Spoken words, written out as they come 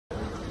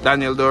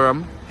Daniel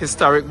Doram,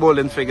 historic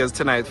bowling figures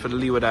tonight for the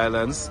Leeward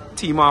Islands.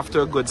 Team off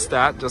to a good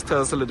start. Just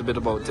tell us a little bit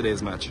about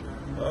today's match.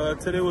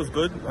 Today was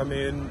good. I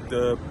mean,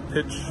 the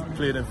pitch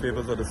played in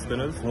favours of the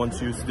spinners.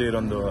 Once you stayed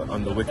on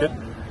the wicket,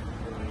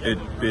 it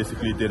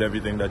basically did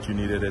everything that you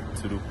needed it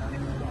to do.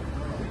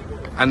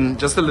 And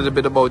just a little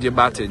bit about your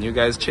batting. You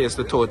guys chased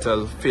the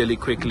total fairly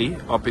quickly,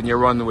 up in your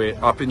run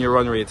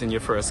rate in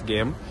your first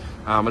game.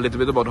 A little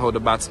bit about how the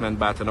batsmen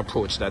bat and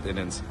approach that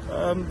innings.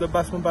 The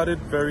batsmen batted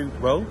very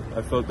well.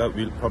 I felt that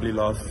we probably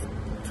lost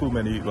 2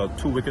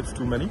 wickets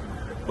too many.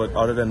 But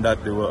other than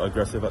that, they were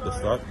aggressive at the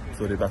start,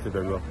 so they batted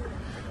very well.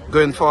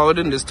 Going forward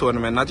in this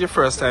tournament, not your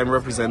first time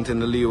representing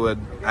the Leeward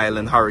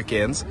Island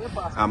Hurricanes.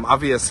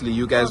 Obviously,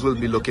 you guys will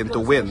be looking to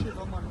win,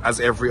 as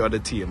every other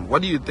team.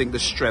 What do you think the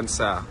strengths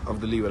are of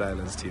the Leeward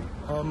Islands team?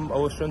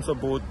 Our strengths are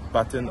both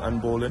batting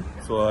and bowling,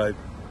 so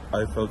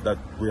I felt that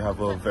we have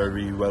a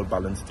very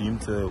well-balanced team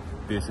to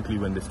basically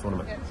win this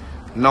tournament.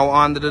 Now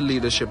under the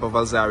leadership of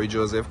Alzari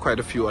Joseph, quite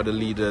a few other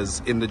leaders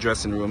in the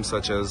dressing room,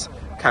 such as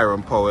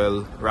Kyron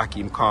Powell,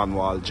 Rakeem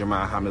Cornwall,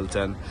 Jamar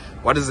Hamilton.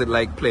 What is it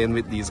like playing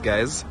with these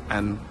guys,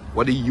 and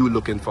what are you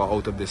looking for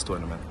out of this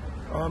tournament?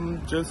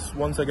 Just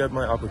once I get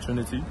my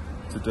opportunity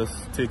to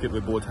just take it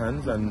with both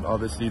hands, and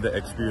obviously the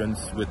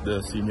experience with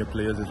the senior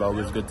players is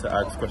always good to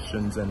ask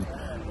questions and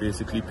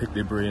basically pick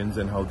their brains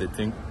and how they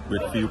think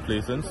with few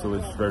placements, so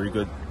it's very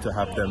good to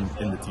have them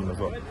in the team as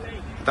well.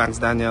 Thanks,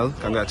 Daniel.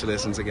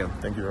 Congratulations again.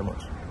 Thank you very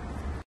much.